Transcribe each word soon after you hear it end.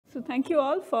So thank you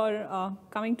all for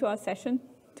coming to our session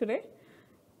today.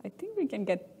 I think we can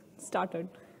get started.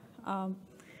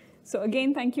 So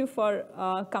again, thank you for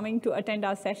coming to attend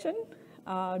our session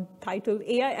titled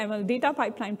AI/ML Data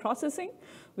Pipeline Processing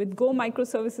with Go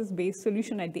Microservices-based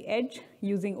solution at the edge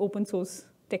using open source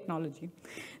technology.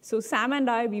 So Sam and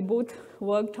I, we both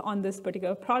worked on this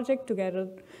particular project together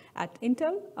at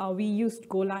Intel. We used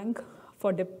Golang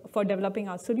for developing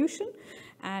our solution,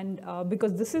 and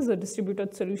because this is a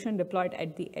distributed solution deployed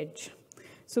at the edge.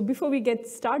 So before we get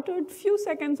started, few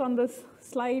seconds on this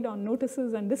slide on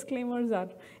notices and disclaimers. Our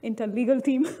Intel legal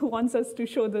team wants us to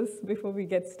show this before we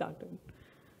get started.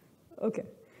 Okay,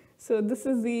 so this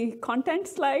is the content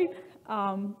slide.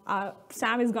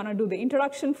 Sam is gonna do the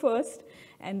introduction first,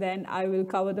 and then I will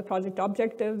cover the project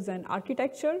objectives and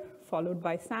architecture, followed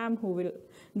by Sam, who will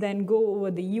then go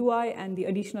over the UI and the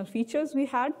additional features we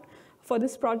had for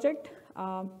this project,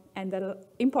 and the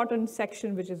important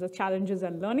section, which is the challenges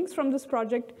and learnings from this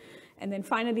project. And then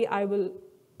finally, I will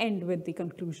end with the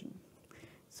conclusion.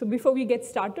 So before we get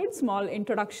started, small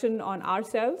introduction on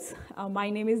ourselves. My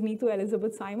name is Neethu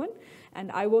Elizabeth Simon,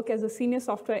 and I work as a senior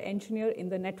software engineer in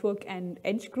the Network and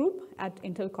Edge group at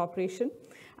Intel Corporation.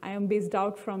 I am based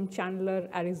out from Chandler,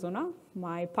 Arizona.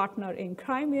 My partner in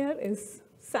crime here is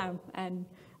Sam, and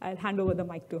I'll hand over the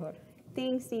mic to her.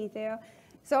 Thanks, Neethu.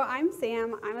 So I'm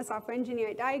Sam. I'm a software engineer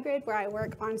at Diagrid, where I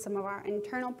work on some of our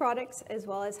internal products, as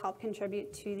well as help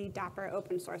contribute to the Dapper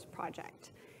open source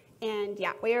project. And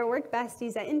yeah, we are work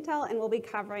besties at Intel, and we'll be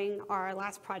covering our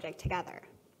last project together,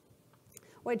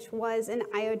 which was an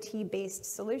IoT-based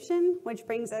solution, which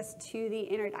brings us to the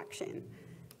introduction.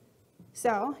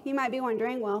 So you might be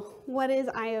wondering, well, what is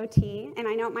IoT? And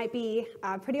I know it might be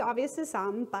pretty obvious to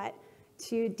some, but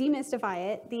to demystify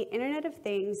it, the Internet of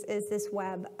Things is this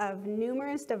web of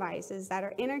numerous devices that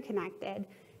are interconnected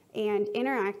and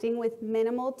interacting with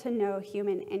minimal to no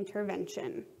human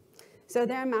intervention. So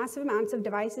there are massive amounts of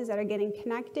devices that are getting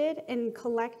connected and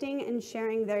collecting and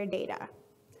sharing their data.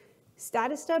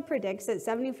 Statista predicts that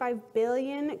 75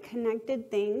 billion connected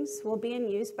things will be in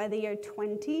use by the year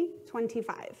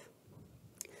 2025.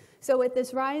 So with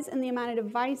this rise in the amount of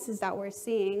devices that we're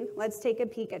seeing, let's take a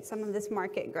peek at some of this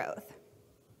market growth.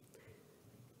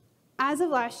 As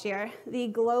of last year, the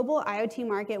global IoT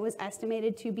market was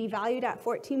estimated to be valued at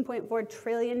 $14.4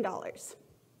 trillion.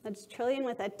 That's trillion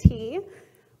with a T,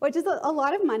 which is a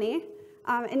lot of money.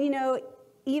 And you know,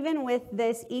 even with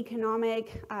this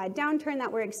economic downturn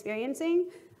that we're experiencing,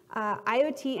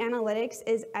 IoT Analytics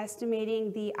is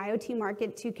estimating the IoT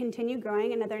market to continue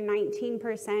growing another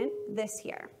 19% this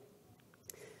year.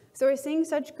 So we're seeing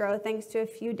such growth thanks to a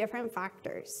few different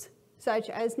factors, such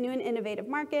as new and innovative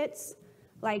markets,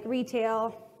 like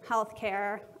retail,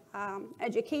 healthcare,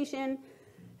 education,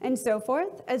 and so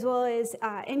forth, as well as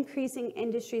increasing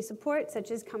industry support,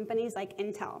 such as companies like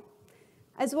Intel,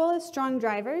 as well as strong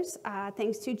drivers,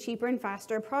 thanks to cheaper and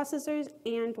faster processors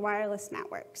and wireless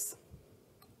networks.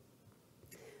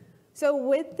 So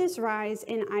with this rise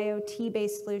in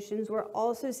IoT-based solutions, we're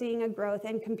also seeing a growth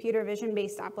in computer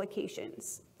vision-based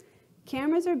applications.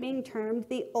 Cameras are being termed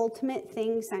the ultimate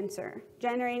thing sensor,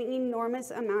 generating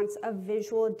enormous amounts of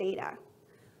visual data.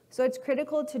 So it's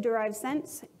critical to derive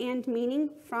sense and meaning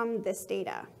from this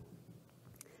data.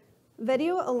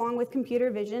 Video, along with computer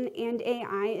vision and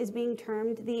AI, is being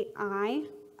termed the eye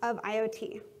of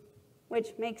IoT, which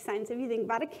makes sense if you think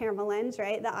about a camera lens,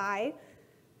 right? The eye.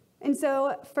 And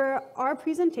so for our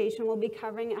presentation, we'll be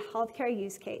covering a healthcare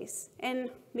use case.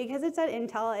 And because it's at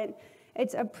Intel and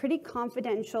it's a pretty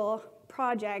confidential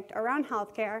project around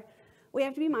healthcare, we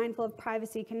have to be mindful of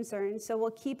privacy concerns, so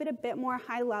we'll keep it a bit more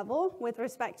high level with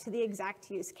respect to the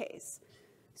exact use case.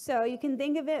 So you can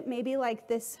think of it maybe like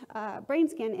this brain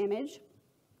scan image,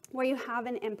 where you have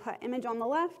an input image on the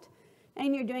left,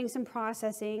 and you're doing some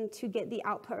processing to get the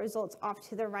output results off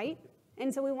to the right.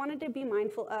 And so we wanted to be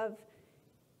mindful of,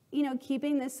 you know,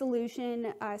 keeping this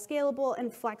solution scalable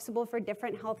and flexible for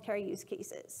different healthcare use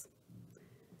cases.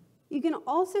 You can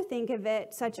also think of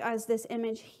it such as this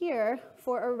image here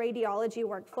for a radiology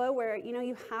workflow where, you know,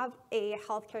 you have a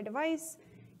healthcare device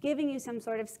giving you some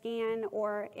sort of scan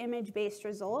or image-based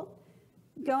result,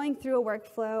 going through a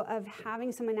workflow of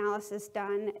having some analysis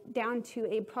done down to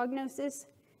a prognosis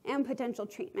and potential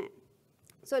treatment.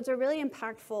 So it's a really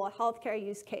impactful healthcare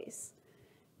use case.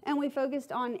 And we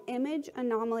focused on image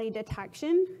anomaly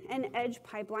detection and edge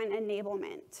pipeline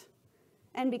enablement.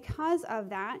 And because of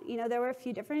that, you know, there were a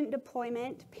few different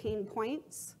deployment pain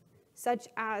points, such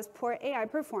as poor AI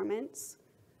performance,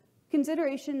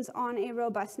 considerations on a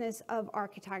robustness of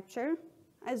architecture,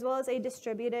 as well as a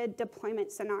distributed deployment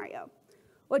scenario,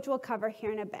 which we'll cover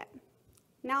here in a bit.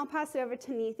 Now I'll pass it over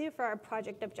to Neethu for our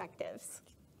project objectives.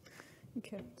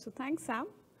 Okay, so thanks, Sam.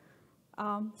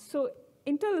 So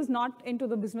Intel is not into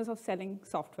the business of selling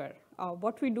software.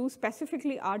 What we do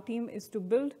specifically, our team, is to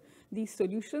build these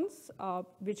solutions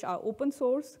which are open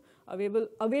source,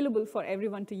 available for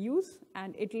everyone to use,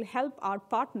 and it will help our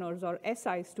partners or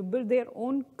SIs to build their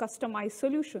own customized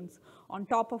solutions on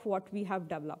top of what we have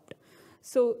developed.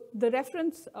 So the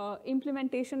reference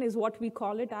implementation is what we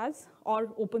call it as,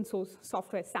 or open source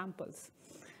software samples.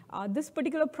 This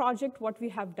particular project, what we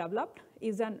have developed,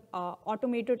 is an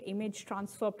automated image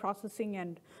transfer processing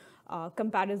and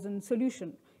comparison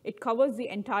solution. It covers the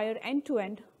entire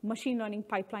end-to-end machine learning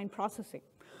pipeline processing.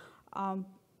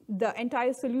 The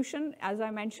entire solution, as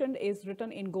I mentioned, is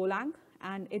written in Golang,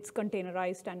 and it's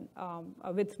containerized and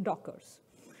with Dockers.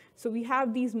 So we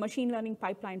have these machine learning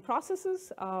pipeline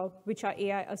processes, which are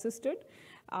AI assisted,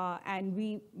 and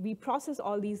we process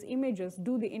all these images,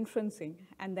 do the inferencing,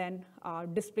 and then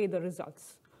display the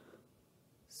results.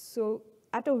 So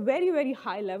at a very, very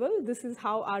high level, this is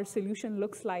how our solution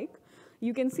looks like.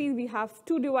 You can see we have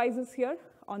two devices here.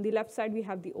 On the left side, we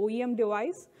have the OEM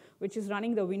device, which is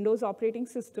running the Windows operating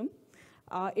system.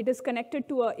 It is connected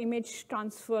to an image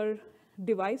transfer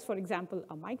device. For example,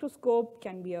 a microscope,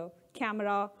 can be a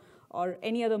camera, or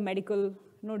any other medical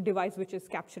device which is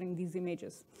capturing these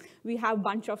images. We have a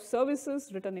bunch of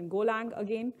services written in Golang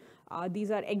again.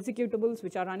 These are executables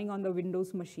which are running on the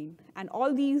Windows machine. And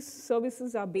all these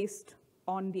services are based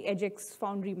on the EdgeX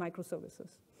Foundry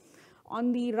microservices.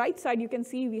 On the right side, you can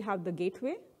see we have the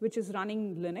gateway, which is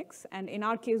running Linux. And in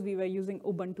our case, we were using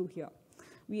Ubuntu here.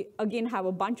 We, again, have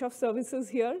a bunch of services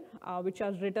here, which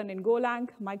are written in Golang,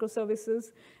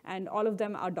 microservices, and all of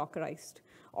them are Dockerized.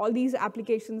 All these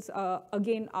applications,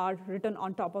 again, are written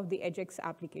on top of the EdgeX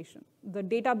application. The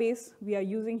database we are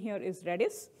using here is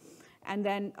Redis. And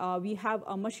then we have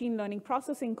a machine learning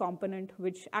processing component,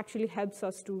 which actually helps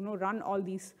us to run all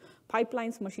these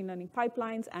pipelines, machine learning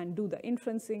pipelines, and do the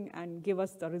inferencing and give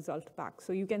us the result back.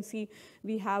 So you can see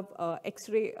we have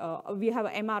X-ray, we have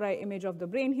an MRI image of the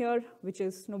brain here, which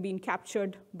is being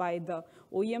captured by the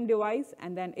OEM device,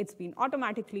 and then it's been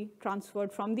automatically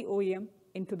transferred from the OEM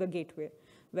into the gateway,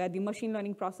 where the machine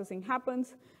learning processing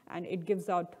happens, and it gives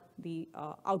out the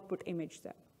output image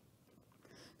there.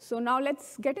 So now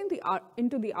let's get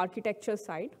into the architecture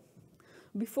side.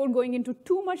 Before going into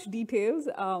too much details,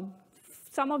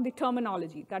 some of the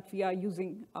terminology that we are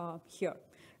using here.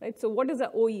 Right? So what is an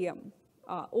OEM?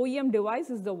 OEM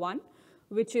device is the one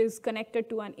which is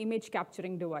connected to an image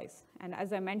capturing device. And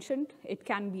as I mentioned, it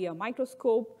can be a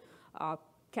microscope,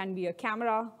 can be a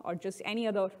camera, or just any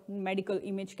other medical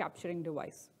image capturing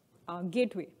device.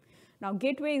 Gateway. Now,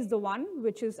 gateway is the one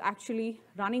which is actually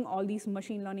running all these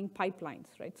machine learning pipelines,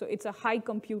 right? So it's a high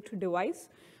compute device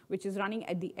which is running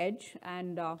at the edge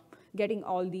and getting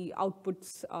all the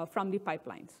outputs from the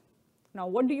pipelines. Now,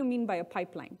 what do you mean by a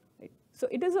pipeline? Right? So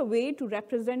it is a way to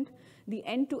represent the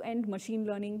end-to-end machine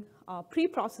learning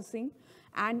pre-processing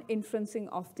and inferencing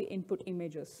of the input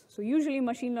images. So usually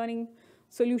machine learning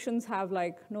solutions have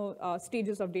like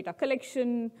stages of data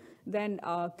collection, then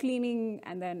cleaning,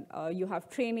 and then you have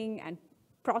training and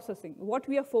processing. What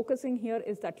we are focusing here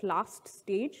is that last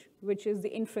stage, which is the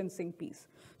inferencing piece.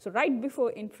 So right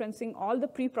before inferencing, all the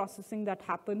pre-processing that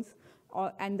happens,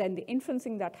 and then the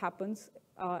inferencing that happens,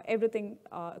 everything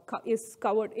is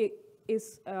covered,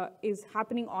 is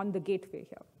happening on the gateway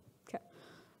here. Okay.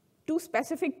 Two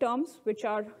specific terms which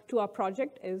are to our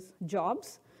project is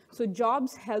jobs. So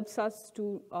jobs helps us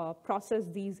to process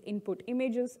these input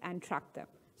images and track them.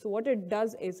 So what it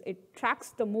does is it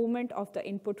tracks the movement of the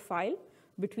input file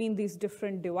between these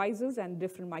different devices and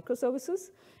different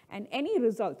microservices, and any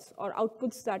results or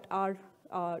outputs that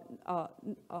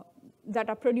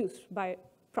are produced by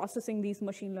processing these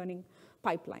machine learning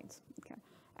pipelines. Okay.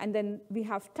 And then we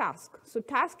have task. So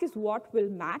task is what will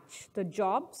match the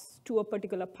jobs to a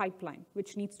particular pipeline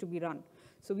which needs to be run.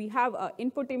 So we have an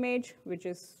input image, which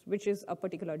is a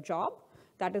particular job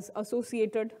that is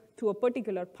associated to a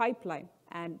particular pipeline,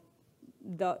 and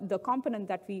the component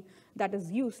that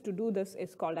is used to do this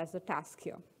is called as the task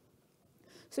here.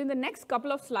 So in the next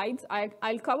couple of slides,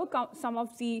 I'll cover some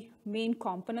of the main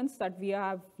components that we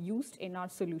have used in our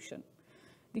solution.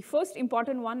 The first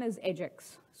important one is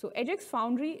EdgeX. So EdgeX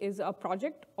Foundry is a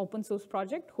project, open source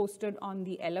project, hosted on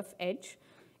the LF Edge.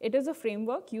 It is a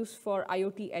framework used for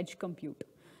IoT edge compute.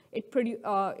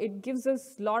 It gives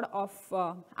us a lot of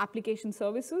application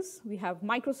services. We have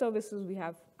microservices, we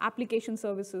have application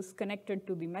services connected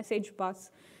to the message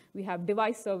bus, we have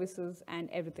device services and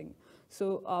everything.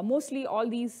 So mostly all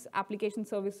these application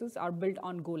services are built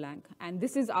on Golang, and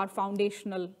this is our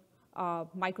foundational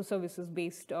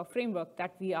microservices-based framework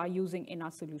that we are using in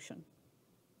our solution.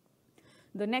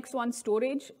 The next one,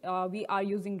 storage, we are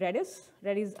using Redis.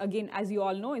 Redis, again, as you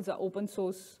all know, is an open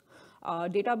source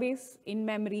database,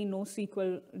 in-memory,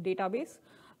 NoSQL database.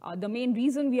 The main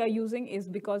reason we are using is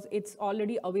because it's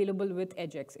already available with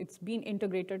EdgeX. It's been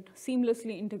integrated,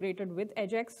 seamlessly integrated with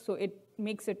EdgeX, so it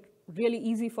makes it really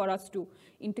easy for us to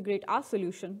integrate our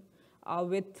solution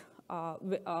with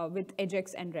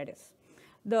EdgeX and Redis.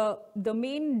 The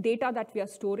main data that we are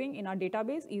storing in our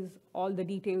database is all the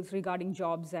details regarding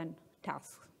jobs and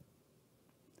tasks.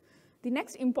 The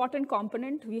next important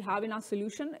component we have in our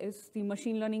solution is the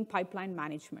machine learning pipeline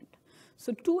management.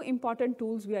 So two important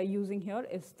tools we are using here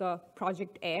is the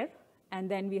Project Air, and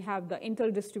then we have the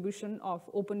Intel distribution of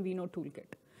OpenVINO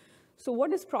toolkit. So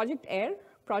what is Project Air?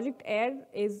 Project Air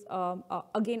is,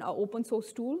 again, an open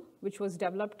source tool which was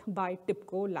developed by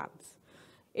TIBCO Labs.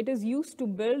 It is used to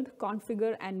build,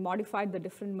 configure, and modify the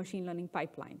different machine learning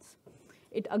pipelines.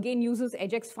 It, again, uses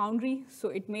EdgeX Foundry, so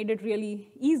it made it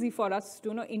really easy for us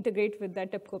to integrate with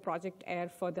that TIBCO Project Air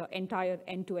for the entire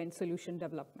end-to-end solution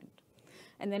development.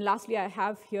 And then lastly, I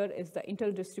have here is the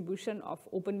Intel distribution of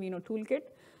OpenVINO toolkit.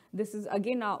 This is,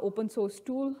 again, an open source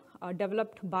tool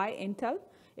developed by Intel.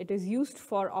 It is used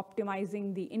for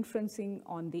optimizing the inferencing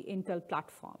on the Intel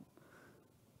platform.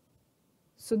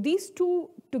 So these two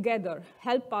together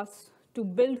help us to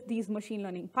build these machine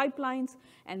learning pipelines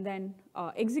and then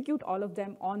execute all of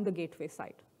them on the gateway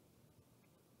side.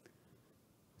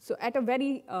 So at a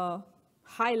very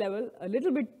high level, a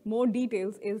little bit more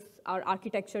details is our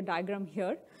architecture diagram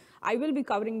here. I will be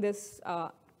covering this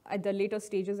at the later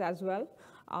stages as well.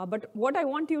 But what I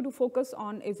want you to focus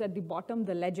on is at the bottom,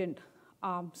 the legend.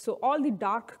 So all the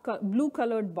dark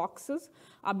blue-colored boxes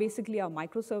are basically our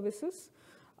microservices.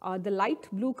 The light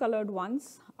blue-colored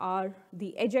ones are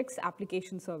the EdgeX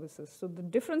application services. So the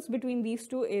difference between these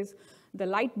two is the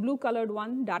light blue-colored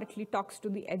one directly talks to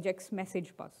the EdgeX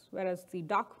message bus, whereas the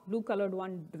dark blue-colored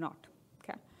one do not.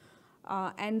 Okay?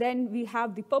 And then we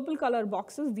have the purple color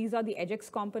boxes. These are the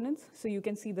EdgeX components. So you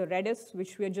can see the Redis,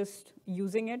 which we are just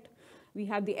using it. We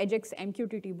have the EdgeX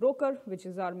MQTT broker, which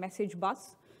is our message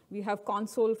bus. We have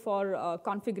console for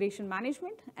configuration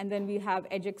management, and then we have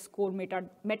EdgeX core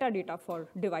metadata for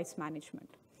device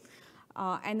management.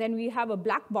 And then we have a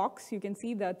black box. You can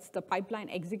see that's the pipeline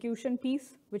execution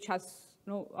piece, which has,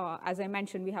 as I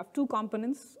mentioned, we have two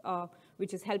components,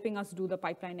 which is helping us do the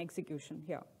pipeline execution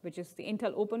here, which is the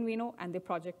Intel OpenVINO and the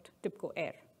Project TIBCO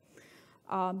Air.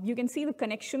 You can see the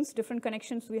connections, different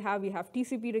connections we have. We have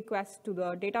TCP requests to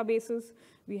the databases.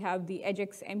 We have the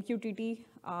EdgeX MQTT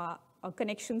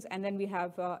connections, and then we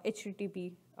have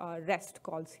HTTP REST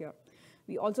calls here.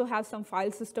 We also have some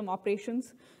file system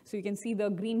operations. So you can see the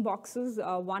green boxes,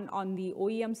 one on the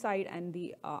OEM side and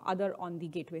the other on the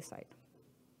gateway side.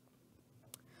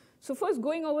 So first,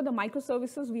 going over the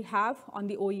microservices we have on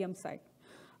the OEM side.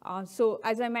 So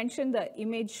as I mentioned, the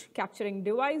image capturing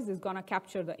device is going to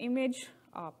capture the image,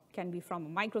 can be from a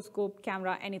microscope,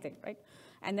 camera, anything, right?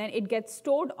 And then it gets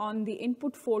stored on the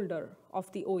input folder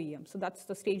of the OEM. So that's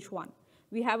the stage one.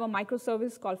 We have a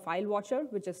microservice called File Watcher,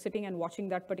 which is sitting and watching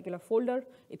that particular folder.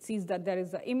 It sees that there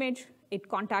is an image. It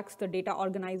contacts the data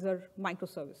organizer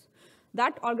microservice.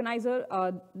 That organizer,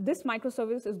 this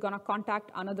microservice is going to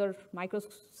contact another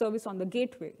microservice on the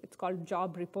gateway. It's called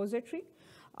job repository.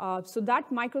 So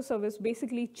that microservice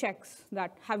basically checks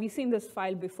that, have you seen this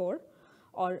file before?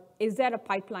 Or is there a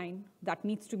pipeline that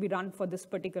needs to be run for this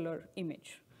particular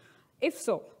image? If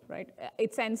so, right,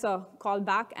 it sends a call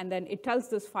back, and then it tells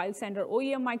this file sender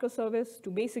OEM microservice to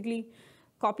basically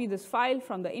copy this file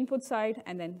from the input side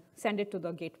and then send it to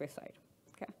the gateway side.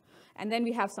 Okay? And then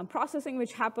we have some processing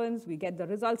which happens. We get the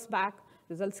results back.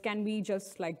 Results can be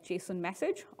just like JSON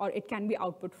message, or it can be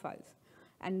output files.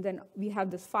 And then we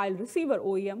have this file receiver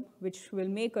OEM, which will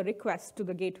make a request to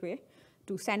the gateway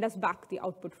to send us back the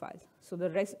output files. So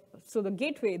the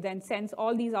gateway then sends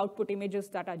all these output images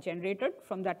that are generated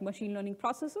from that machine learning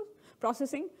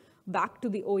processing back to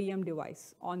the OEM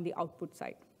device on the output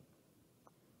side.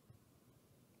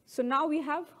 So now we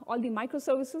have all the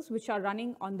microservices which are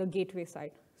running on the gateway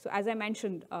side. So as I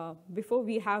mentioned before,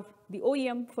 we have the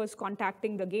OEM first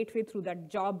contacting the gateway through that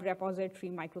job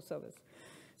repository microservice.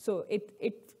 So it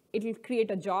will create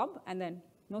a job and then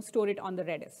store it on the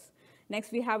Redis.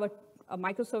 Next, we have a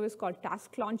microservice called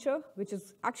Task Launcher, which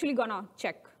is actually going to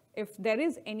check if there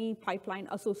is any pipeline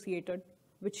associated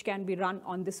which can be run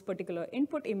on this particular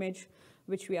input image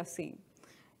which we are seeing.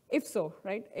 If so,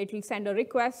 right, it will send a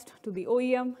request to the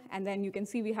OEM, and then you can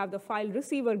see we have the file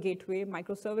receiver gateway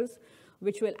microservice,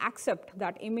 which will accept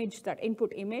that image, that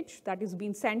input image that is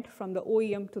being sent from the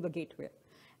OEM to the gateway.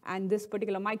 And this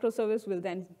particular microservice will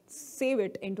then save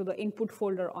it into the input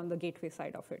folder on the gateway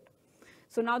side of it.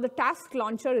 So now the task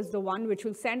launcher is the one which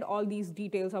will send all these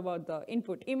details about the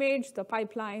input image, the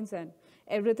pipelines, and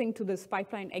everything to this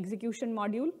pipeline execution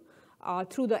module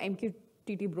through the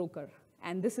MQTT broker.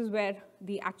 And this is where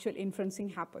the actual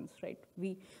inferencing happens, right?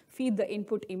 We feed the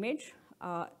input image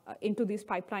into these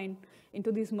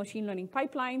machine learning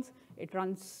pipelines. It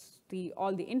runs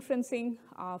all the inferencing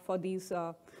for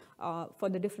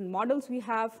the different models we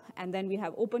have. And then we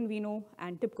have OpenVINO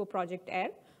and TIBCO Project Air,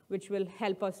 which will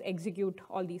help us execute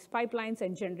all these pipelines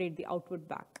and generate the output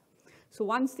back. So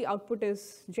once the output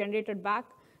is generated back,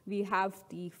 we have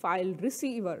the file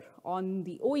receiver on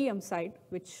the OEM side,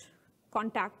 which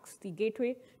contacts the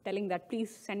gateway, telling that,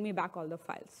 please send me back all the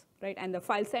files, right? And the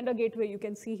file sender gateway, you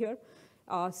can see here,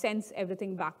 sends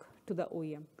everything back to the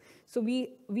OEM. So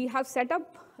we have set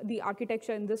up the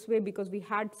architecture in this way because we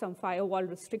had some firewall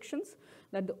restrictions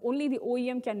that only the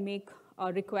OEM can make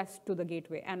a request to the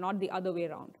gateway and not the other way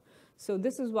around. So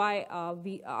this is why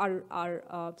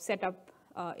our setup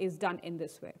is done in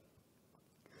this way.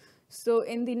 So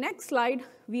in the next slide,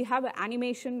 we have an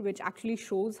animation which actually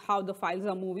shows how the files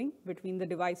are moving between the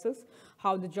devices,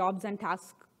 how the jobs and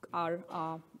tasks are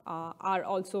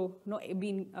also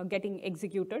getting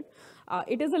executed.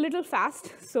 It is a little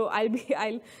fast, so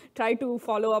I'll try to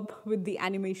follow up with the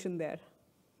animation there.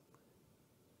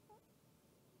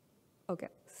 Okay,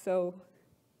 so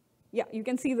yeah, you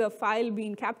can see the file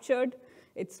being captured.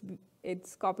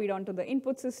 It's copied onto the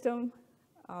input system.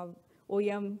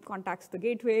 OEM contacts the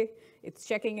gateway. It's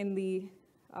checking in the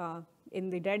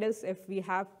Redis if we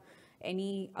have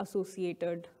any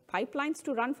associated pipelines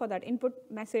to run for that input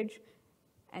message.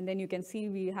 And then you can see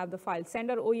we have the file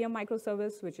sender OEM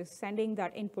microservice, which is sending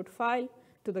that input file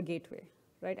to the gateway,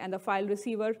 right? And the file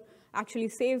receiver actually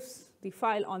saves the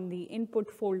file on the input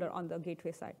folder on the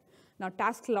gateway side. Now,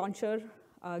 task launcher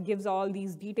gives all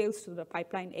these details to the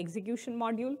pipeline execution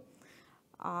module.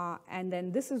 And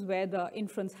then this is where the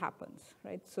inference happens,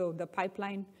 right? So the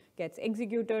pipeline gets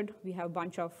executed. We have a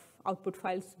bunch of output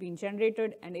files being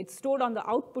generated, and it's stored on the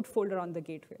output folder on the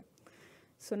gateway.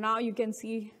 So now you can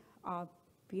see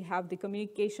we have the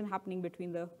communication happening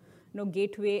between the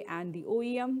gateway and the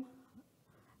OEM.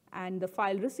 And the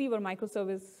file receiver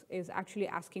microservice is actually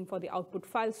asking for the output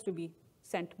files to be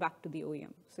sent back to the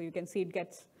OEM. So you can see it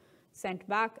gets sent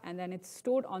back, and then it's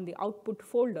stored on the output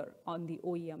folder on the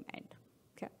OEM end.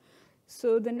 Okay.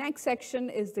 So the next section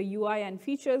is the UI and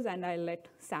features, and I'll let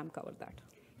Sam cover that.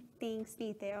 Thanks,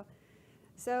 Neethu.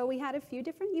 So we had a few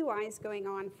different UIs going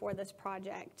on for this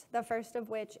project, the first of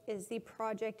which is the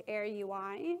Project Air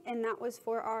UI, and that was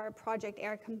for our Project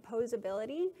Air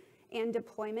composability and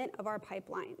deployment of our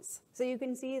pipelines. So you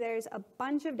can see there's a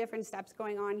bunch of different steps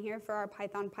going on here for our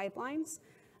Python pipelines,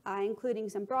 including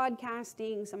some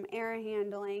broadcasting, some error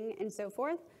handling, and so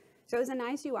forth. So it was a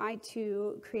nice UI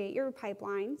to create your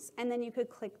pipelines, and then you could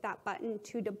click that button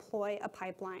to deploy a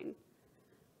pipeline.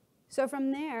 So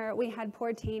from there, we had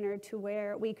Portainer to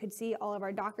where we could see all of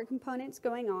our Docker components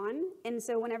going on. And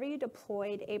so whenever you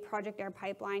deployed a Project Air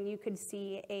pipeline, you could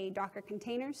see a Docker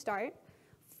container start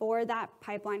for that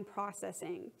pipeline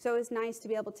processing. So it was nice to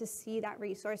be able to see that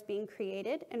resource being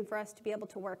created and for us to be able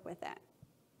to work with it.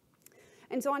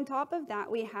 And so on top of that,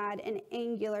 we had an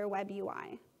Angular web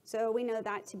UI. So we know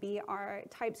that to be our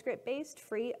TypeScript-based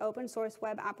free open source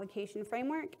web application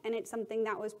framework, and it's something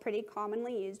that was pretty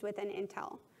commonly used within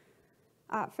Intel.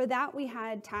 For that, we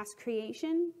had task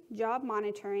creation, job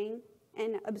monitoring,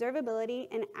 and observability,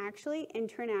 and actually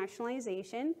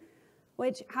internationalization,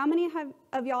 which how many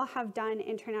of y'all have done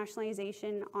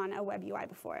internationalization on a web UI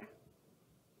before?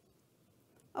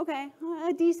 Okay,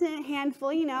 a decent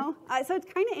handful, you know. So it's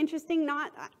kind of interesting,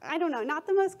 I don't know, not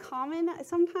the most common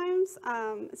sometimes,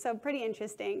 so pretty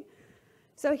interesting.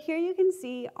 So here you can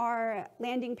see our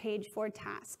landing page for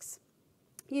tasks.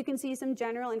 You can see some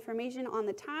general information on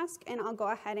the task, and I'll go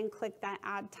ahead and click that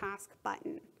Add Task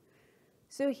button.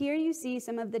 So here you see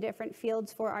some of the different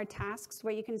fields for our tasks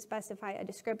where you can specify a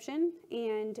description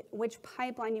and which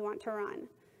pipeline you want to run.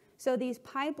 So these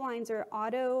pipelines are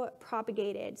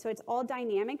auto-propagated, so it's all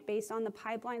dynamic based on the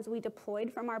pipelines we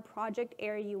deployed from our Project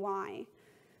Air UI.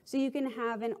 So you can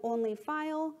have an only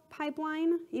file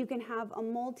pipeline, you can have a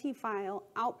multi-file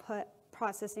output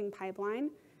processing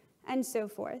pipeline, and so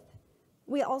forth.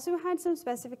 We also had some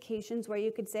specifications where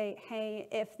you could say, hey,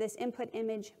 if this input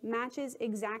image matches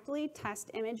exactly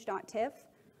testimage.tif,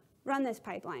 run this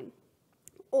pipeline.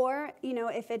 Or, you know,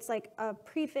 if it's like a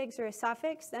prefix or a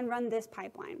suffix, then run this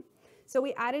pipeline. So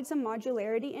we added some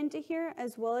modularity into here,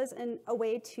 as well as a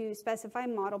way to specify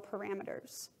model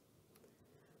parameters.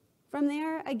 From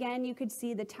there, again, you could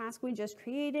see the task we just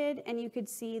created, and you could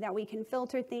see that we can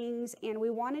filter things, and we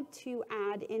wanted to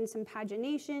add in some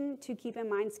pagination to keep in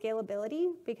mind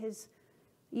scalability, because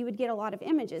you would get a lot of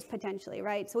images potentially,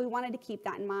 right? So we wanted to keep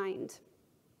that in mind.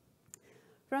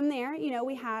 From there,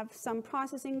 we have some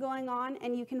processing going on,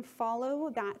 and you can follow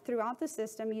that throughout the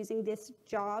system using this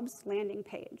jobs landing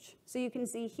page. So you can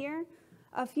see here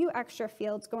a few extra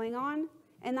fields going on,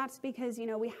 and that's because,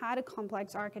 we had a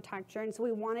complex architecture, and so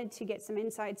we wanted to get some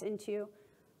insights into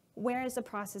where is the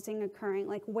processing occurring,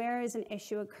 like where is an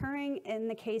issue occurring in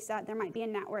the case that there might be a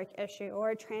network issue or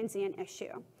a transient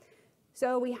issue.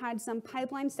 So we had some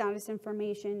pipeline status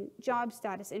information, job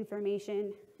status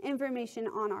information, information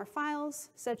on our files,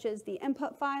 such as the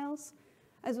input files,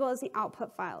 as well as the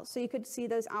output files. So you could see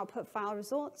those output file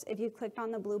results if you clicked on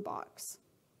the blue box.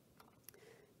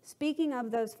 Speaking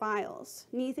of those files,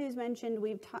 Neethu's mentioned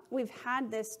we've had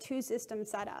this two-system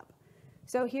setup.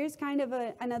 So here's kind of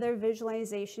another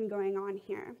visualization going on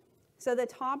here. So the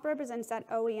top represents that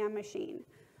OEM machine,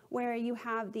 where you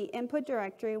have the input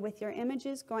directory with your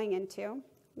images going into.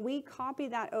 We copy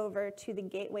that over to the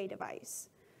gateway device,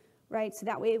 right? So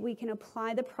that way we can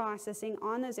apply the processing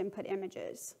on those input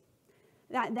images.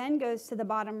 That then goes to the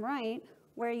bottom right,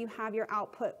 where you have your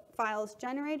output files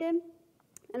generated,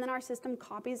 and then our system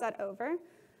copies that over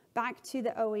back to the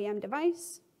OEM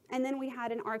device, and then we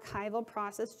had an archival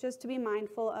process just to be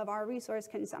mindful of our resource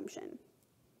consumption.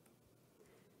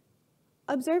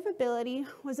 Observability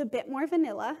was a bit more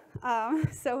vanilla,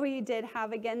 so we did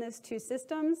have, again, those two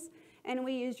systems, and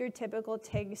we used your typical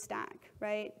TIG stack,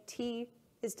 right? T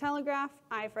is Telegraph,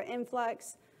 I for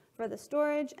Influx for the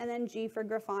storage, and then G for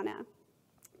Grafana.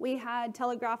 We had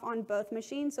Telegraph on both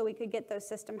machines, so we could get those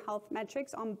system health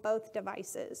metrics on both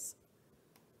devices.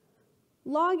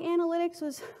 Log analytics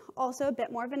was also a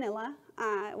bit more vanilla.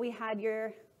 We had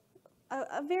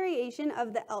a variation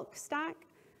of the ELK stack.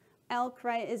 ELK,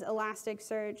 right, is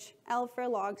Elasticsearch, L for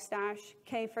Logstash,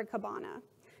 K for Kibana.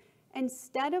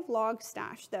 Instead of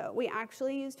Logstash, though, we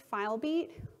actually used FileBeat,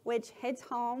 which hits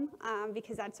home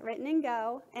because that's written in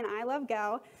Go, and I love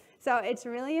Go, so it's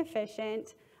really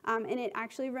efficient. And it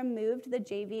actually removed the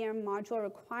JVM module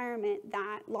requirement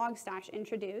that Logstash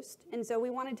introduced. And so we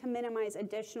wanted to minimize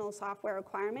additional software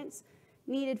requirements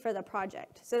needed for the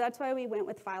project. So that's why we went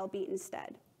with FileBeat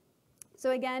instead.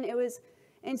 So again, it was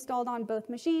installed on both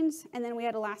machines, and then we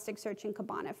had Elasticsearch and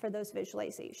Kibana for those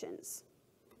visualizations.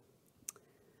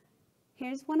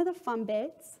 Here's one of the fun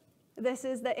bits. This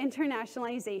is the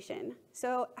internationalization.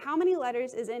 So how many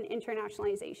letters is in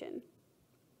internationalization?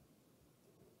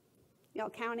 Y'all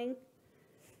counting?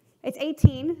 It's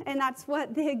 18, and that's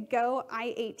what the Go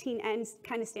I18N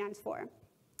kind of stands for.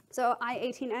 So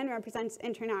I18N represents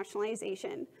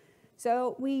internationalization.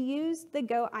 So we used the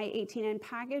Go I18N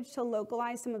package to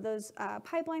localize some of those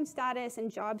pipeline status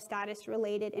and job status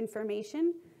related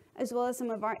information, as well as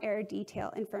some of our error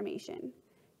detail information.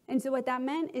 And so what that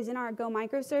meant is in our Go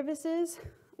microservices,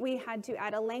 we had to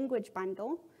add a language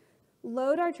bundle,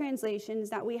 load our translations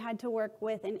that we had to work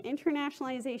with an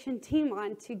internationalization team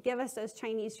on to give us those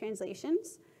Chinese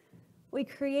translations. We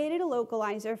created a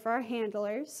localizer for our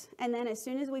handlers, and then as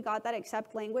soon as we got that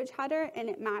accept language header and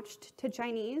it matched to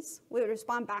Chinese, we would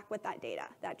respond back with that data,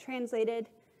 that translated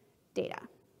data.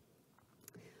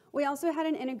 We also had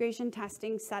an integration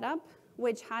testing setup,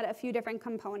 which had a few different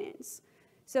components.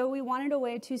 So we wanted a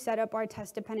way to set up our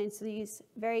test dependencies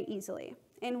very easily.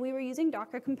 And we were using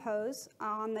Docker Compose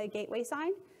on the gateway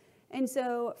side. And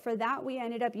so for that, we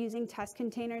ended up using test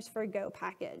containers for Go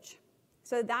package.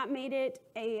 So that made it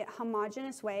a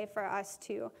homogeneous way for us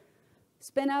to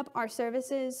spin up our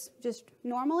services just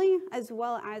normally, as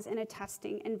well as in a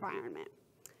testing environment.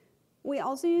 We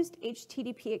also used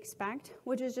HTTP expect,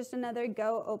 which is just another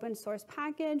Go open source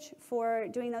package for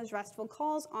doing those RESTful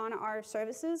calls on our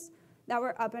services that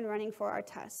were up and running for our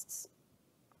tests.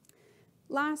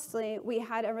 Lastly, we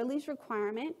had a release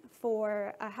requirement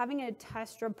for having a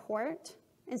test report.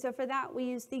 And so for that, we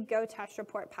used the Go test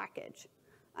report package,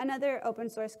 another open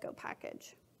source Go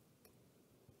package.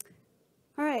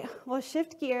 All right, we'll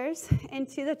shift gears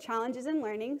into the challenges and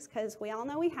learnings, because we all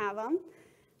know we have them,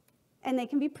 and they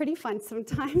can be pretty fun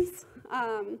sometimes.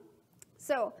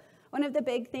 So one of the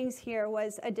big things here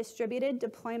was a distributed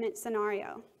deployment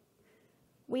scenario.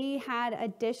 We had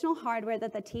additional hardware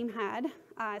that the team had,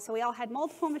 so we all had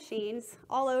multiple machines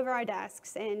all over our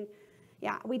desks, and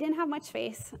yeah, we didn't have much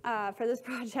space for this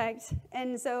project.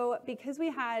 And so because we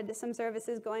had some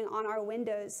services going on our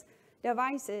Windows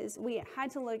devices, we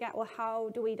had to look at, well, how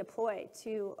do we deploy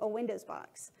to a Windows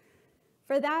box?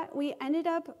 For that, we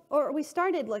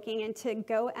started looking into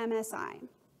Go MSI.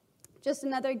 just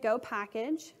another Go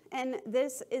package, and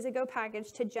this is a Go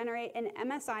package to generate an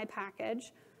MSI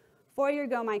package for your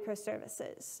Go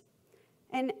microservices.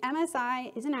 And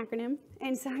MSI is an acronym,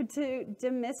 and so to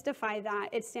demystify that,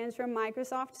 it stands for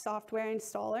Microsoft Software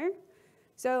Installer.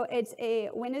 So it's a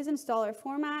Windows installer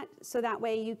format, so that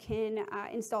way you can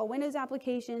install Windows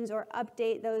applications or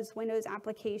update those Windows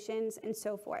applications and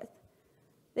so forth.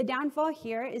 The downfall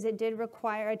here is it did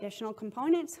require additional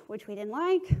components, which we didn't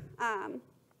like,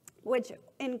 which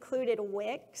included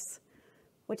WIX,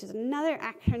 which is another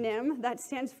acronym that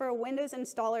stands for Windows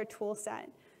Installer Toolset,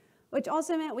 which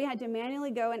also meant we had to manually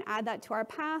go and add that to our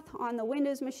path on the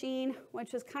Windows machine,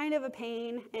 which was kind of a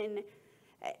pain, and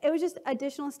it was just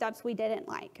additional steps we didn't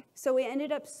like. So we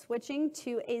ended up switching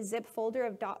to a zip folder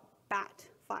of .bat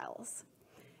files.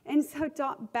 And so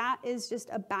 .bat is just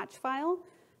a batch file.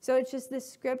 So it's just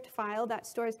this script file that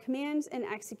stores commands and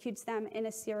executes them in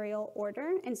a serial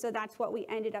order. And so that's what we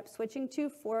ended up switching to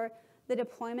for the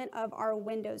deployment of our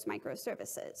Windows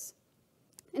microservices.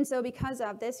 And so because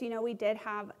of this, we did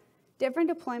have different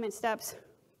deployment steps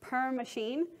per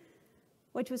machine,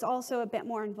 which was also a bit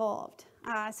more involved.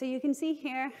 So you can see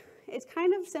here, it's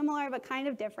kind of similar but kind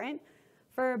of different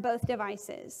for both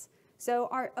devices. So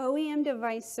our OEM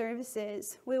device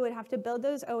services, we would have to build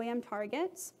those OEM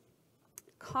targets,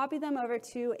 copy them over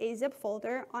to a zip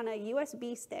folder on a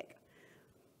USB stick,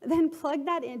 then plug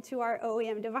that into our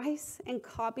OEM device and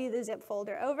copy the zip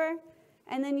folder over,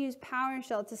 and then use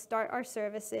PowerShell to start our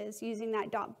services using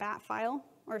that .bat file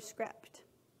or script.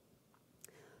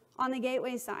 On the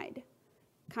gateway side,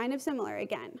 kind of similar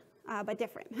again, but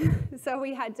different. So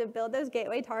we had to build those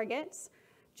gateway targets,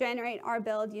 generate our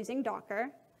build using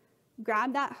Docker,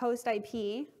 grab that host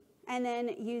IP, and then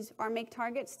use our make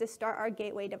targets to start our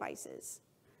gateway devices.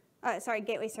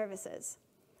 Gateway services.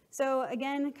 So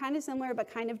again, kind of similar, but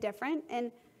kind of different,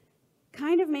 and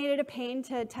kind of made it a pain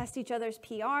to test each other's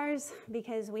PRs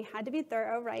because we had to be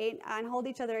thorough, right, and hold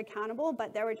each other accountable,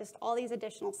 but there were just all these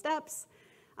additional steps.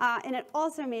 And it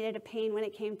also made it a pain when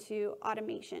it came to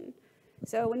automation.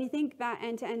 So when you think about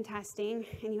end-to-end testing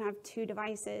and you have 2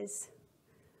 devices,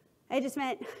 it just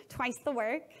meant twice the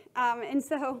work. And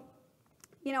so,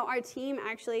 our team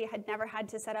actually had never had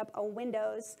to set up a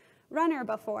Windows runner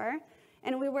before,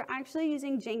 and we were actually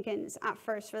using Jenkins at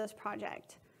first for this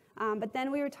project. But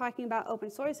then we were talking about open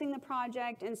sourcing the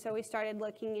project, and so we started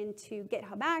looking into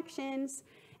GitHub Actions,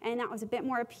 and that was a bit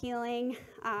more appealing.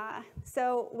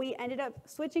 So we ended up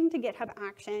switching to GitHub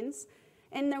Actions,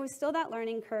 and there was still that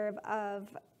learning curve of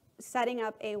setting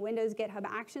up a Windows GitHub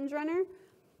Actions runner,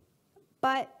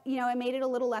 but it made it a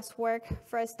little less work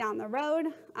for us down the road,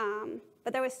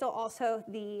 but there was still also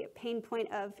the pain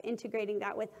point of integrating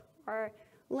that with our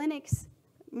Linux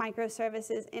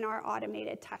microservices in our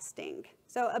automated testing.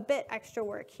 So a bit extra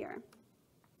work here.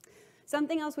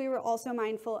 Something else we were also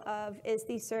mindful of is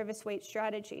the service wait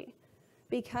strategy.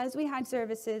 Because we had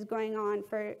services going on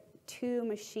for 2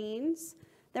 machines,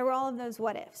 there were all of those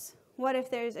what ifs. What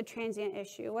if there's a transient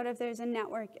issue? What if there's a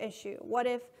network issue? What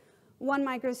if one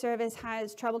microservice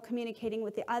has trouble communicating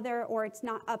with the other, or it's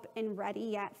not up and ready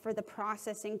yet for the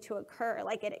processing to occur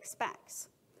like it expects?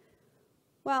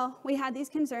 Well, we had these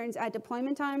concerns at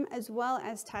deployment time as well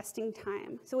as testing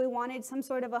time. So we wanted some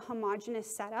sort of a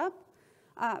homogeneous setup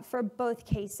for both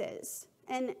cases.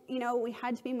 And we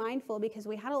had to be mindful because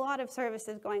we had a lot of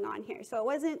services going on here. So it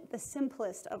wasn't the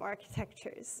simplest of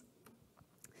architectures.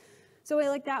 So we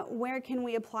looked at where can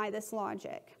we apply this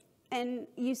logic. And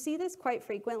you see this quite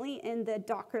frequently in the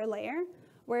Docker layer,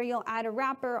 where you'll add a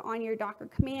wrapper on your Docker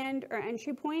command or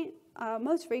entry point.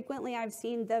 Most frequently, I've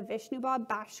seen the Vishnubob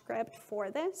bash script for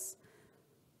this.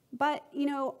 But,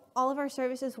 all of our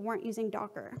services weren't using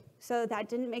Docker, so that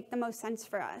didn't make the most sense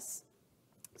for us.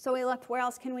 So we looked, where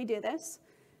else can we do this?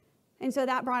 And so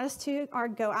that brought us to our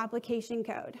Go application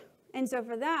code. And so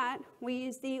for that, we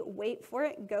use the wait for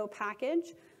it Go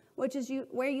package, which is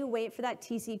where you wait for that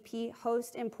TCP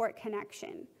host and port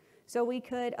connection. So we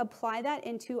could apply that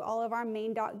into all of our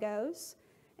main.gos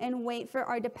and wait for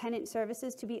our dependent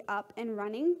services to be up and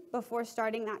running before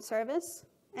starting that service,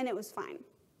 and it was fine.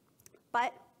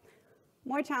 But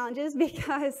more challenges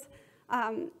because,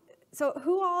 so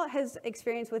who all has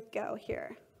experience with Go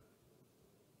here?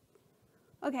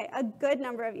 Okay, a good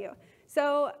number of you.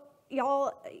 So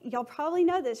y'all probably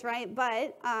know this, right?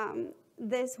 But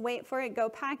this wait for it Go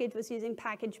package was using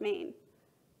package main.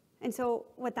 And so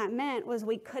what that meant was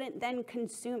we couldn't then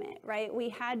consume it, right? We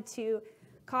had to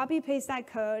copy paste that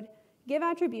code, give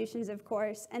attributions, of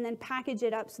course, and then package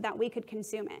it up so that we could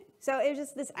consume it. So it was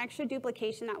just this extra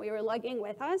duplication that we were lugging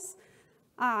with us.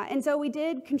 And so we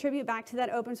did contribute back to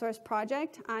that open source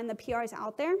project and the PRs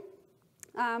out there.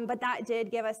 But that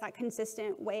did give us that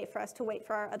consistent way for us to wait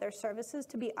for our other services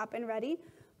to be up and ready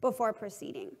before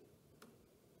proceeding.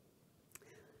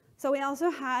 So we also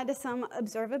had some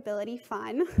observability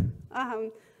fun.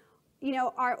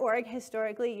 Our org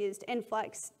historically used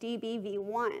InfluxDB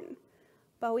v1,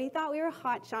 but we thought we were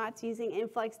hot shots using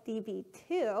InfluxDB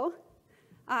 2,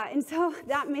 and so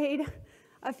that made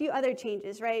a few other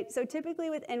changes, right? So typically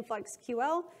with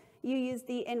InfluxQL, you use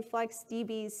the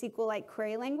InfluxDB SQLite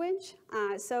query language.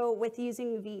 So with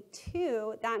using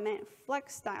v2, that meant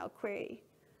Flux style query,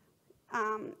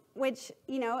 which,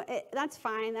 that's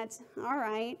fine, that's all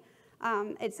right.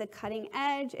 It's a cutting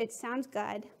edge, it sounds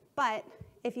good, but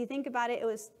if you think about it, it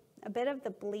was a bit of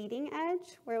the bleeding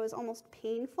edge where it was almost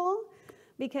painful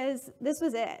because this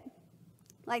was it.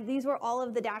 Like these were all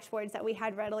of the dashboards that we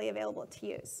had readily available to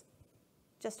use,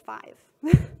 just 5.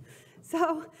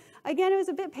 So again, it was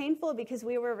a bit painful because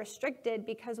we were restricted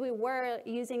because we were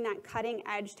using that cutting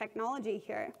edge technology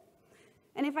here.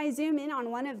 And if I zoom in on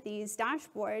one of these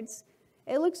dashboards,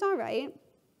 it looks all right.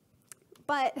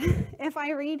 But if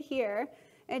I read here,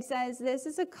 it says, this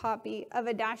is a copy of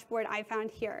a dashboard I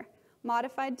found here,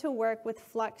 modified to work with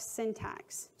Flux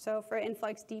syntax, so for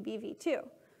InfluxDB v2.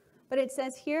 But it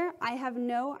says here, I have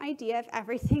no idea if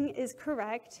everything is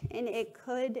correct, and it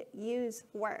could use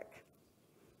work.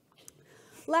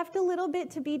 Left a little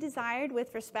bit to be desired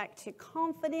with respect to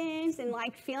confidence and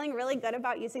feeling really good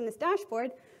about using this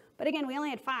dashboard. But again, we only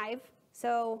had 5,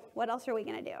 so what else are we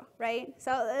gonna do, right?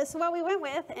 So this is what we went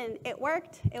with, and it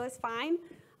worked, it was fine.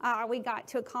 We got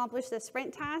to accomplish the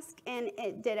sprint task, and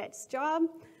it did its job.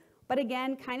 But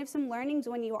again, kind of some learnings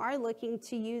when you are looking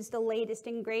to use the latest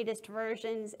and greatest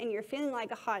versions, and you're feeling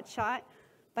like a hot shot,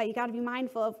 but you gotta be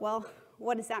mindful of, well,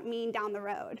 what does that mean down the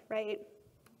road, right?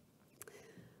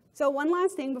 So one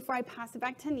last thing before I pass it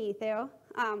back to Neethu,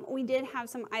 we did have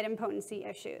some item potency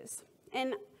issues.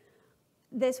 And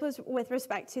this was with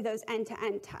respect to those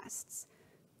end-to-end tests.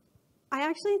 I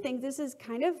actually think this is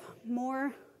kind of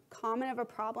more common of a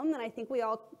problem than I think we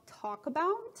all talk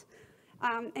about.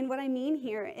 And what I mean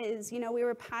here is, we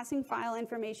were passing file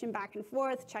information back and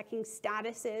forth, checking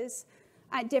statuses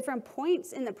at different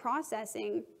points in the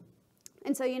processing.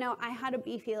 And so, I had a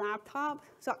beefy laptop,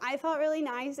 so I felt really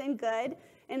nice and good,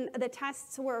 and the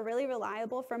tests were really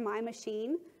reliable for my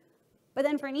machine. But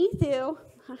then for Neethu,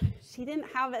 she didn't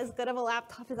have as good of a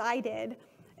laptop as I did.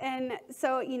 And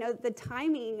so, the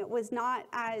timing was not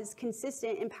as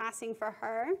consistent in passing for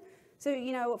her.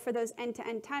 So, for those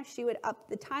end-to-end tests, she would up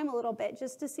the time a little bit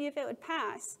just to see if it would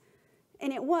pass.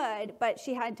 And it would, but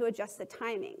she had to adjust the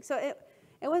timing. So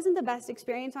it wasn't the best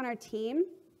experience on our team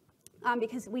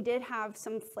because we did have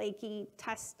some flaky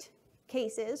test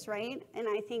cases, right? And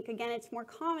I think, again, it's more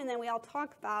common than we all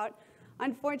talk about,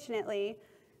 unfortunately.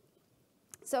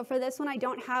 So for this one, I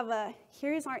don't have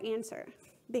here's our answer,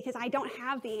 because I don't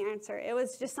have the answer. It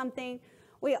was just something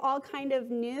we all kind of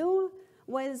knew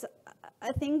was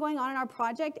a thing going on in our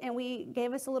project, and we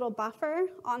gave us a little buffer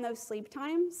on those sleep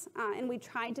times, and we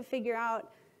tried to figure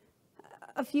out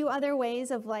a few other ways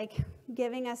of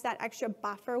giving us that extra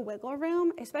buffer wiggle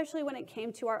room, especially when it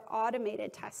came to our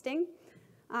automated testing.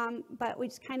 But we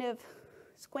just kind of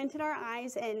squinted our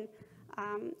eyes, and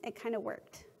it kind of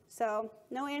worked. So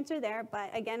no answer there, but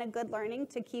again, a good learning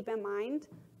to keep in mind.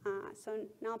 So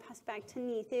now I'll pass it back to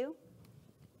Neethu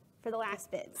for the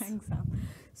last bits. Thanks, Sam.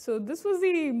 So this was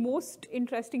the most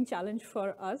interesting challenge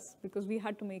for us because we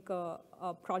had to make a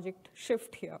project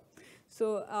shift here.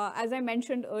 So as I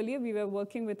mentioned earlier, we were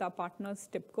working with our partners,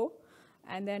 TIBCO,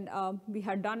 and then we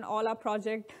had done all our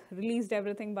project, released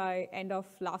everything by end of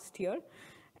last year.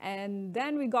 And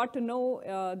then we got to know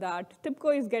that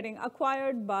TIBCO is getting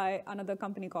acquired by another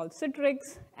company called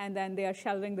Citrix, and then they are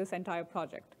shelving this entire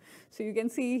project. So you can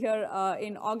see here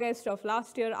in August of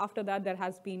last year, after that, there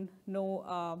has been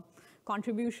no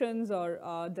contributions or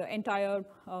the entire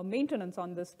maintenance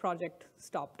on this project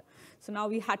stopped. So now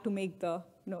we had to make the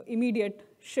immediate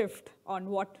shift on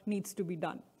what needs to be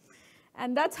done.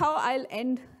 And that's how I'll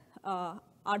end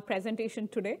our presentation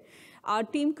today. Our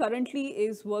team currently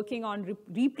is working on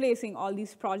replacing all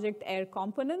these Project Air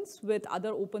components with other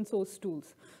open source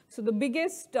tools. So the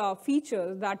biggest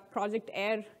feature that Project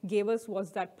Air gave us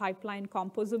was that pipeline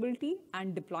composability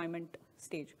and deployment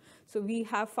stage. So we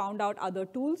have found out other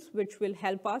tools which will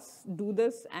help us do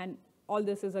this, and all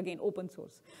this is again open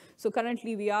source. So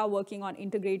currently we are working on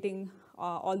integrating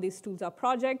all these tools, our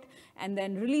project, and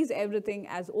then release everything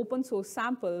as open source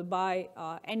sample by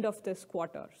end of this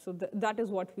quarter. So that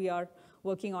is what we are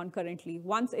working on currently.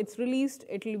 Once it's released,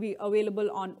 it will be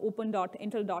available on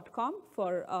open.intel.com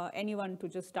for anyone to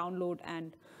just download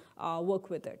and work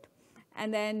with it.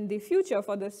 And then the future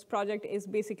for this project is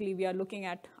basically we are looking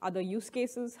at other use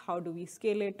cases, how do we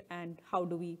scale it, and how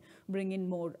do we bring in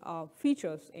more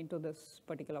features into this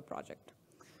particular project.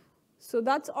 So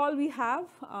that's all we have.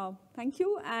 Thank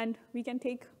you, and we can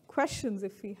take questions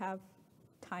if we have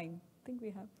time. I think we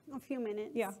have a few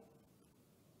minutes. Yeah.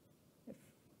 If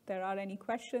there are any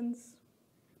questions.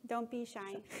 Don't be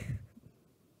shy.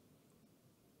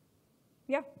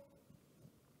 Yeah.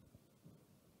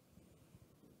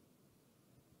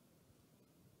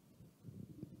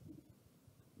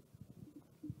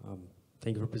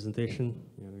 Thank you for the presentation.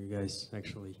 You guys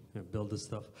actually build this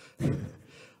stuff.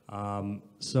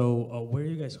 So where are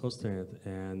you guys hosting it?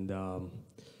 And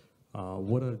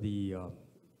what are the,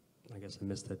 I guess I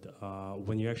missed it,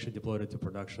 when you actually deployed it to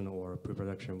production or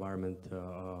pre-production environment,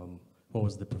 what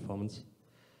was the performance?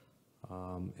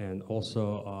 And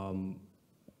also,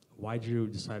 why did you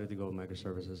decide to go with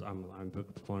microservices? I'm a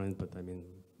big proponent, but I mean,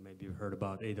 maybe you've heard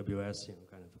about AWS,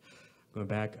 kind of going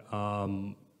back.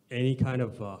 Any kind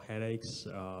of headaches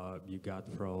you got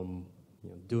from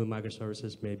doing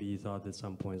microservices? Maybe you thought at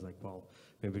some points like, well,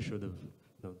 maybe we should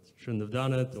have, shouldn't have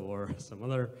done it, or some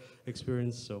other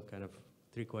experience. So kind of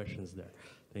 3 questions there.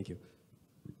 Thank you.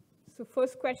 So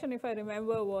first question, if I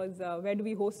remember, was where do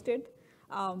we host it?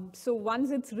 So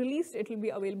once it's released, it will be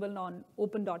available on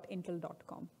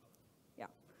open.intel.com. Yeah.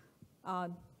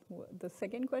 The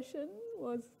second question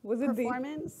was it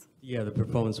performance? Yeah, the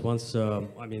performance. Once,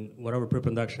 I mean, whatever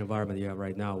pre-production environment you have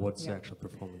right now, what's the actual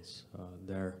performance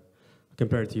there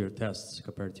compared to your tests,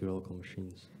 compared to your local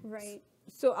machines? Right.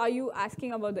 So are you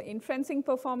asking about the inferencing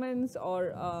performance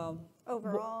or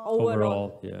overall?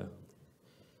 Overall, yeah.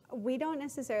 We don't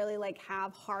necessarily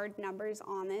have hard numbers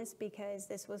on this because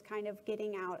this was kind of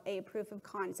getting out a proof of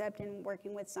concept and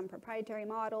working with some proprietary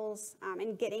models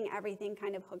and getting everything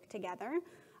kind of hooked together.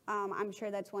 I'm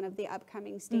sure that's one of the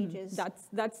upcoming stages.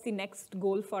 That's the next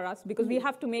goal for us because we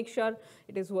have to make sure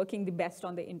it is working the best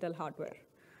on the Intel hardware.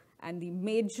 And the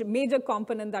major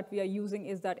component that we are using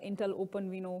is that Intel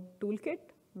OpenVINO toolkit,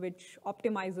 which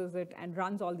optimizes it and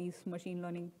runs all these machine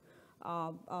learning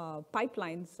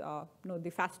pipelines the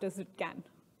fastest it can.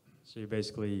 So you're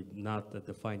basically not at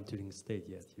the fine-tuning state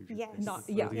yet. You're Yes.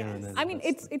 Yes. I mean,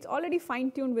 it's already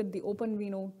fine-tuned with the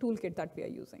OpenVINO toolkit that we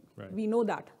are using. Right. We know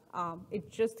that.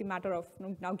 It's just a matter of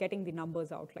now getting the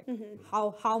numbers out, like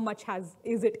how much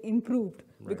is it improved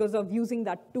because of using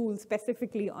that tool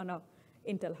specifically on a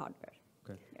Intel hardware.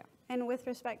 Okay. Yeah. And with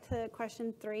respect to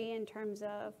question 3, in terms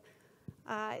of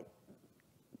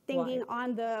thinking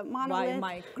on the monolith.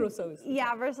 Why microservices?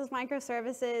 Yeah, versus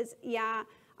microservices. Yeah.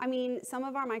 I mean, some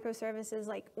of our microservices,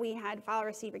 we had file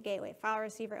receiver gateway, file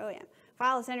receiver OEM,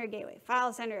 file sender gateway,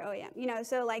 file sender OEM,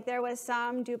 so there was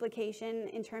some duplication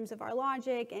in terms of our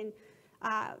logic and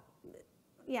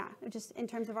just in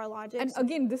terms of our logic. And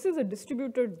again, this is a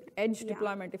distributed edge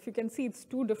deployment. If you can see, it's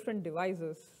 2 different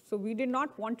devices. So we did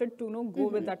not want it to go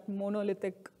with that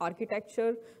monolithic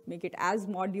architecture, make it as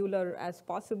modular as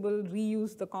possible,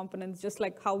 reuse the components, just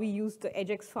like how we used the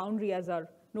EdgeX Foundry as our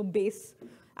base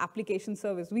application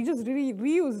service. We just really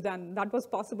reused, and that was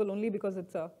possible only because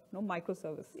it's a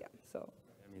microservice. Yeah. So.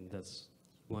 I mean, that's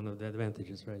one of the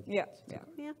advantages, right? Yeah.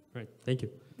 Yeah. Right. Thank you.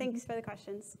 Thanks for the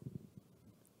questions.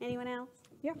 Anyone else?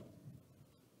 Yeah.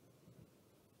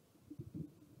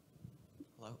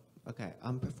 Hello. Okay.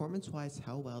 Performance-wise,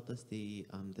 how well does the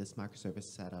this microservice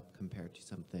setup compare to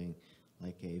something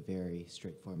like a very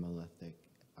straightforward monolithic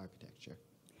architecture?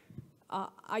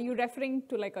 Are you referring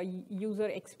to a user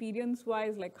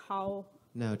experience-wise, how?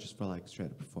 No, just for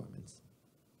straight-up performance.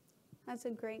 That's a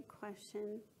great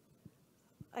question.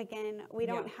 Again, we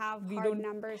don't have hard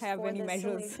numbers for any this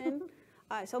measures. solution.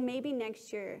 So maybe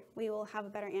next year we will have a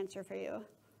better answer for you.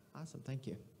 Awesome. Thank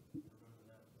you.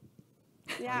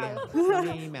 Yeah.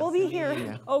 We'll be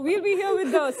here. Oh, we'll be here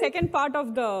with the second part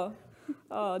of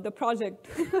the project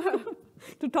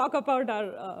to talk about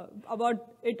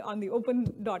it on the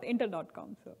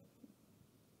open.intel.com. So.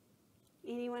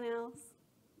 Anyone else?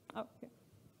 Oh, yeah.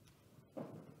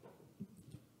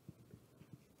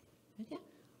 Yeah,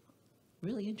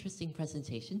 really interesting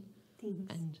presentation.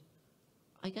 Thanks. And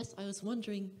I guess I was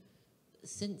wondering,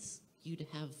 since you'd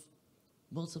have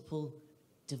multiple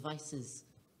devices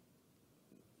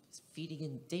feeding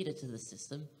in data to the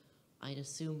system, I'd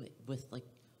assume with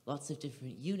lots of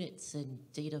different units and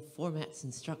data formats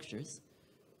and structures.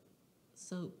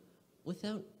 So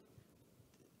without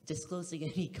disclosing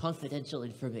any confidential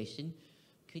information,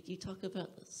 could you talk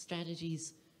about the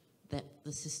strategies that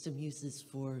the system uses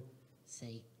for,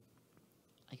 say,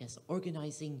 I guess,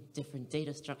 organizing different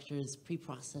data structures,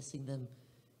 pre-processing them,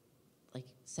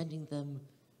 sending them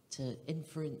to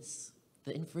inference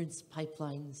the inference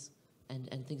pipelines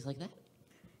and things like that?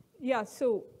 Yeah,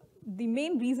 so the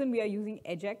main reason we are using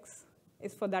EdgeX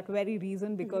is for that very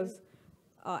reason, because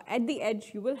at the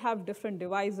edge, you will have different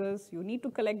devices. You need to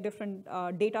collect different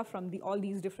data from all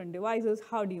these different devices.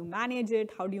 How do you manage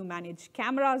it? How do you manage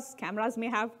cameras? Cameras may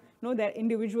have their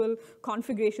individual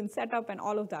configuration setup and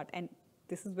all of that. And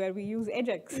this is where we use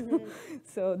EdgeX.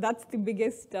 So that's the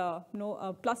biggest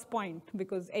plus point,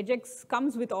 because EdgeX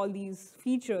comes with all these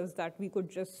features that we could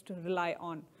just rely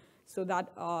on, so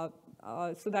that our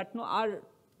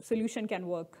solution can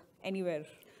work anywhere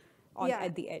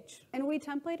at the edge. And we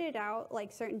templated out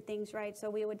like certain things, right? So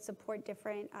we would support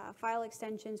different file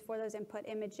extensions for those input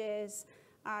images.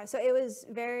 So it was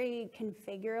very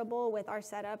configurable with our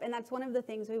setup. And that's one of the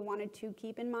things we wanted to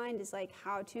keep in mind, is like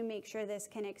how to make sure this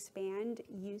can expand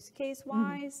use case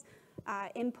wise,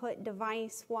 input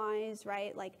device wise,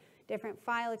 right? Like different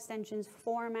file extensions,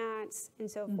 formats,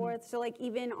 and so forth. So like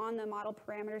even on the model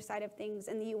parameter side of things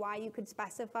in the UI, you could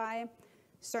specify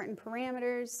certain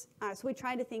parameters. So we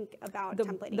try to think about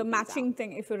templating the matching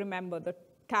thing, if you remember, the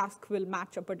task will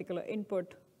match a particular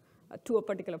input to a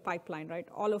particular pipeline, right?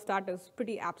 All of that is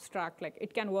pretty abstract. Like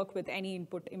it can work with any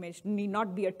input image, need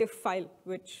not be a TIFF file,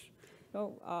 which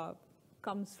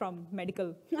comes from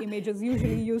medical images,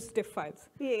 usually use TIFF files.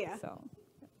 Yeah. So.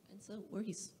 And so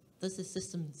does the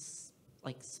system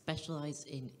like specialize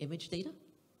in image data?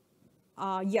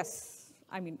 Yes.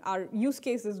 I mean, our use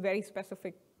case is very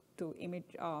specific to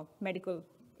medical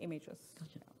images.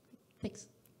 Gotcha. Thanks.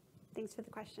 Thanks for the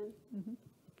question.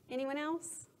 Anyone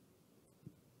else?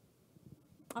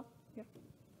 Yeah.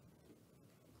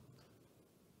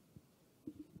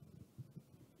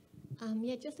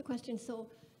 Yeah, just a question.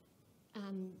 So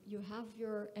you have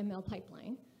your ML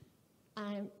pipeline,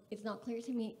 and it's not clear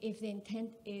to me if the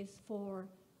intent is for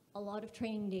a lot of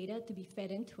training data to be fed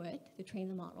into it to train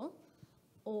the model,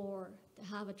 or to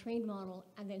have a trained model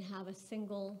and then have a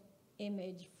single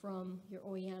image from your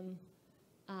OEM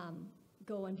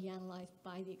go and be analyzed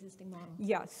by the existing model.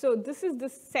 Yeah, so this is the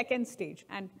second stage.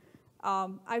 And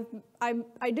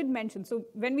I did mention, so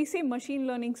when we say machine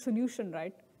learning solution,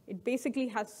 right, it basically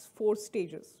has 4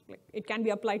 stages. Like it can be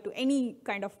applied to any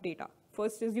kind of data.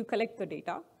 First is you collect the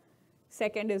data.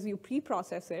 Second is you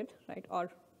pre-process it, right, or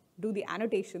do the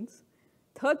annotations.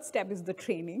 Third step is the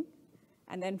training.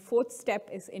 And then fourth step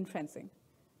is inferencing.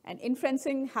 And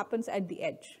inferencing happens at the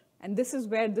edge. And this is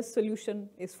where this solution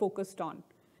is focused on.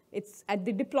 It's at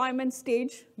the deployment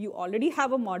stage. You already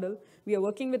have a model. We are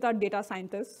working with our data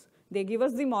scientists. They give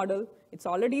us the model. It's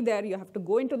already there. You have to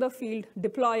go into the field,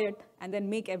 deploy it, and then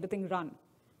make everything run.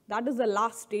 That is the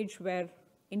last stage where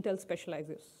Intel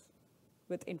specializes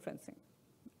with inferencing.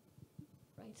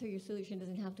 Right, so your solution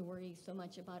doesn't have to worry so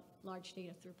much about large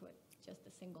data throughput, just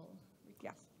a single request.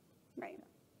 Yeah. Right.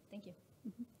 Thank you.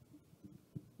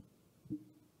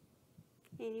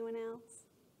 Anyone else?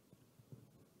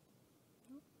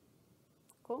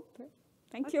 Cool.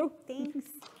 Thank you. Thanks.